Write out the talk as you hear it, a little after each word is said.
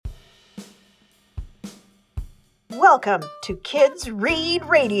Welcome to Kids Read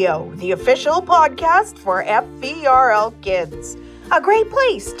Radio, the official podcast for FVRL Kids. A great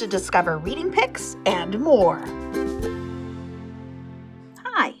place to discover reading picks and more.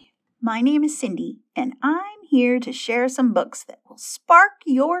 Hi, my name is Cindy, and I'm here to share some books that will spark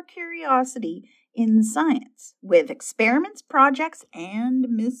your curiosity in science with experiments, projects, and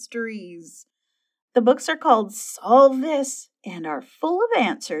mysteries. The books are called Solve This and are full of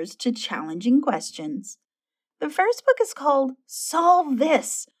answers to challenging questions. The first book is called Solve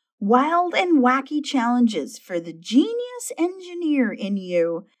This, Wild and Wacky Challenges for the Genius Engineer in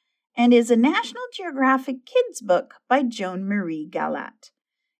You, and is a National Geographic Kids book by Joan Marie Galat.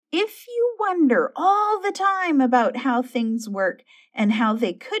 If you wonder all the time about how things work and how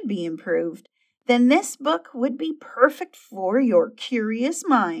they could be improved, then this book would be perfect for your curious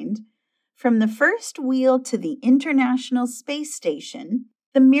mind. From the first wheel to the International Space Station,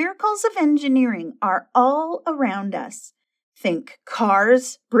 the miracles of engineering are all around us. Think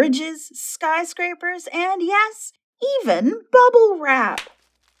cars, bridges, skyscrapers, and yes, even bubble wrap.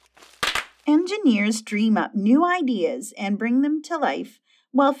 Engineers dream up new ideas and bring them to life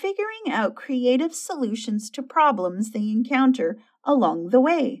while figuring out creative solutions to problems they encounter along the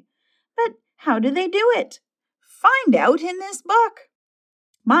way. But how do they do it? Find out in this book.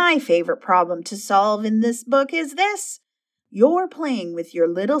 My favorite problem to solve in this book is this. You're playing with your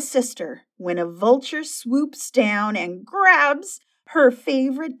little sister when a vulture swoops down and grabs her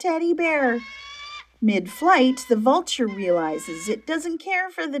favorite teddy bear. Mid-flight, the vulture realizes it doesn't care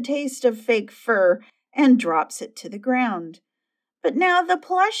for the taste of fake fur and drops it to the ground. But now the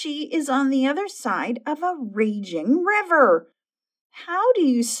plushie is on the other side of a raging river. How do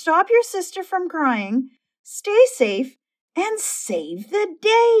you stop your sister from crying, stay safe, and save the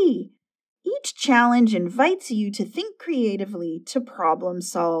day? Each challenge invites you to think creatively to problem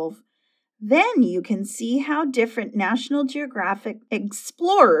solve. Then you can see how different National Geographic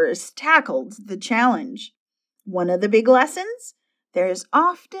explorers tackled the challenge. One of the big lessons? There's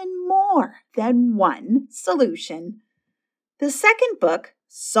often more than one solution. The second book,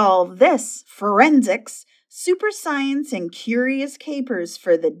 Solve This, Forensics, Super Science and Curious Capers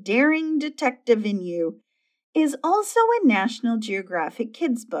for the Daring Detective in You, is also a National Geographic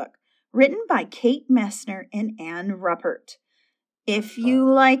Kids book, written by Kate Messner and Anne Ruppert. If you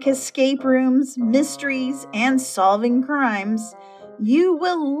like escape rooms, mysteries, and solving crimes, you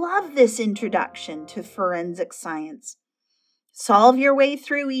will love this introduction to forensic science. Solve your way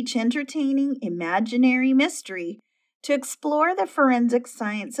through each entertaining, imaginary mystery to explore the forensic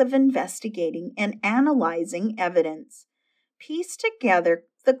science of investigating and analyzing evidence. Piece together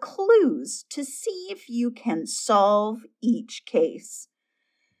the clues to see if you can solve each case.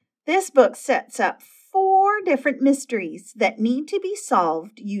 This book sets up 4 different mysteries that need to be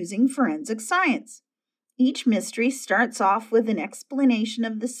solved using forensic science. Each mystery starts off with an explanation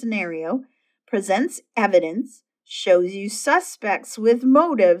of the scenario, presents evidence, shows you suspects with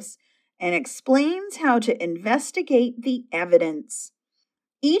motives, and explains how to investigate the evidence.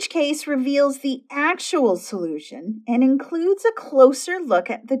 Each case reveals the actual solution and includes a closer look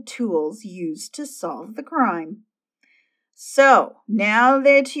at the tools used to solve the crime. So, now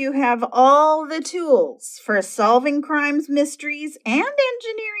that you have all the tools for solving crimes, mysteries, and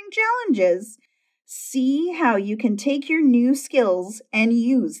engineering challenges, see how you can take your new skills and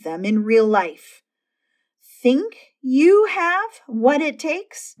use them in real life. Think you have what it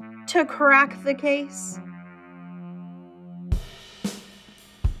takes to crack the case?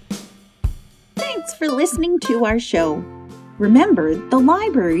 Thanks for listening to our show. Remember, the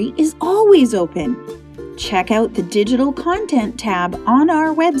library is always open. Check out the digital content tab on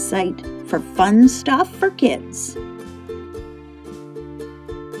our website for fun stuff for kids.